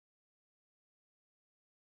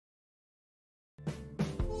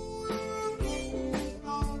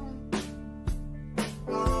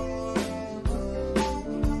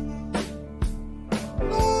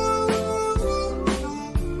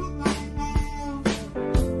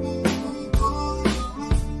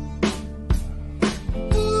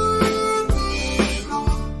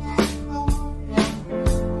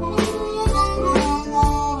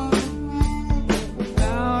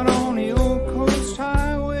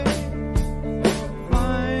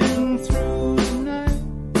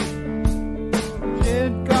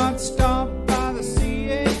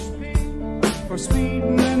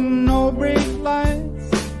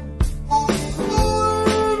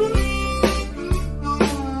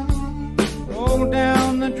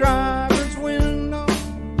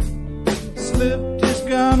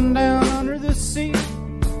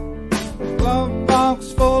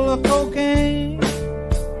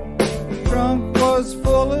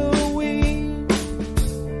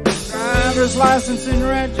driver's license and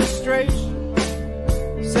registration,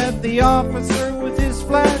 said the officer with his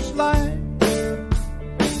flashlight,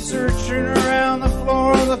 searching around the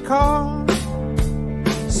floor of the car,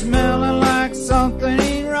 smelling like something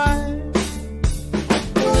ain't right.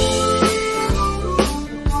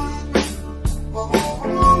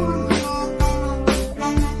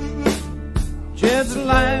 Jed's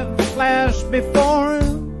life flashed before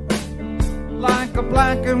him like a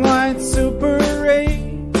black and white Super 8.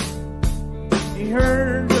 He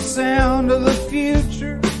heard the sound of the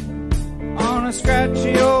future on a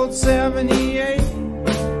scratchy old 78.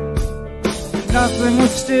 Nothing was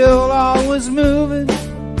still, all was moving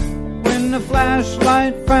when the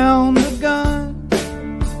flashlight found the gun.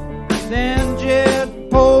 Then Jed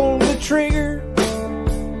pulled the trigger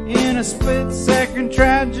in a split-second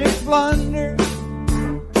tragic blunder.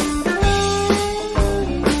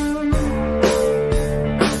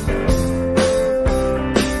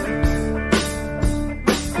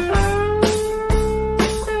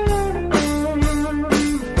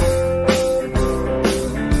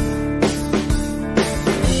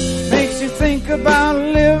 Think about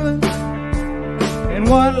living and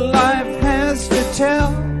what life has to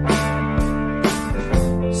tell,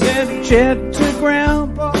 said Jed to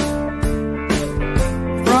Grandpa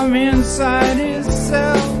from inside his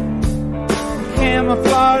cell.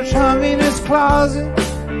 Camouflage hung in his closet,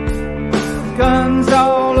 guns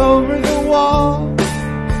all over the wall,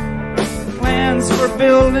 plans for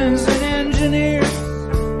buildings and engineers,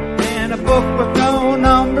 and a book with no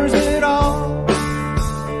numbers at all.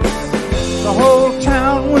 The whole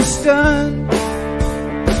town was stunned.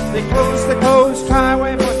 They closed the coast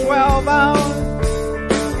highway for 12 hours.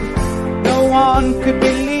 No one could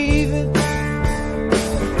believe it.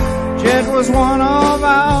 Jed was one of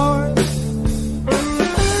ours.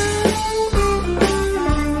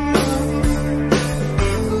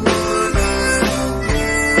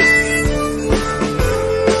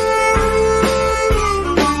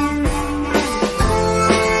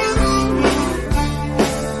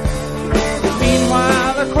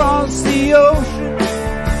 Across the ocean,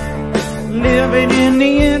 living in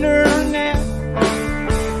the internet,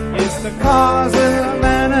 is the cause of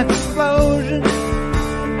an explosion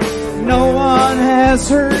no one has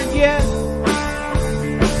heard yet.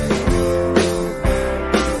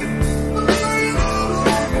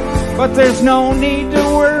 But there's no need to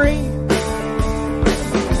worry,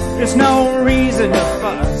 there's no reason to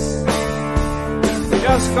fuss.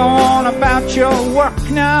 Just go on about your work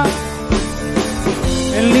now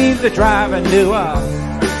and leave the driving to us.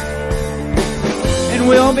 And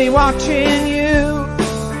we'll be watching you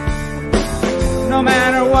no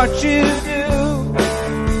matter what you do.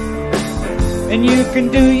 And you can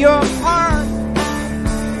do your part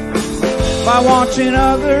by watching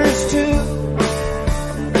others too.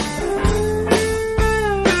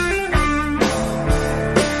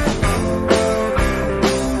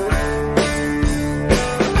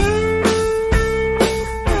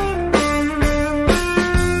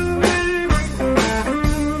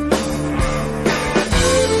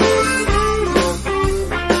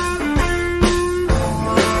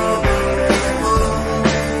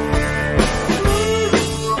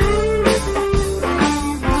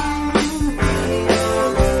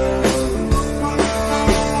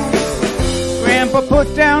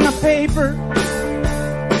 Put down a paper,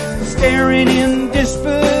 staring in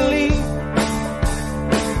disbelief.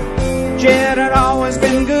 Jed had always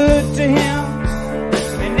been good to him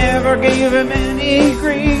and never gave him any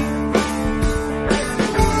grief.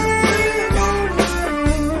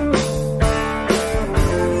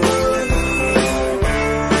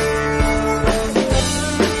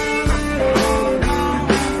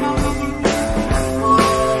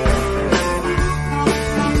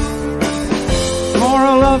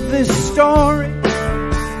 Moral of this story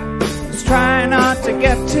is try not to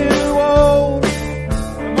get too old.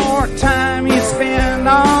 The more time you spend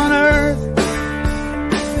on earth,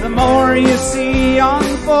 the more you see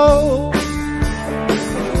unfold.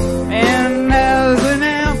 And as an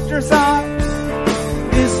afterthought,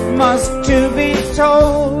 this must to be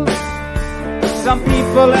told, some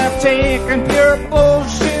people have taken pure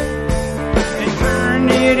bullshit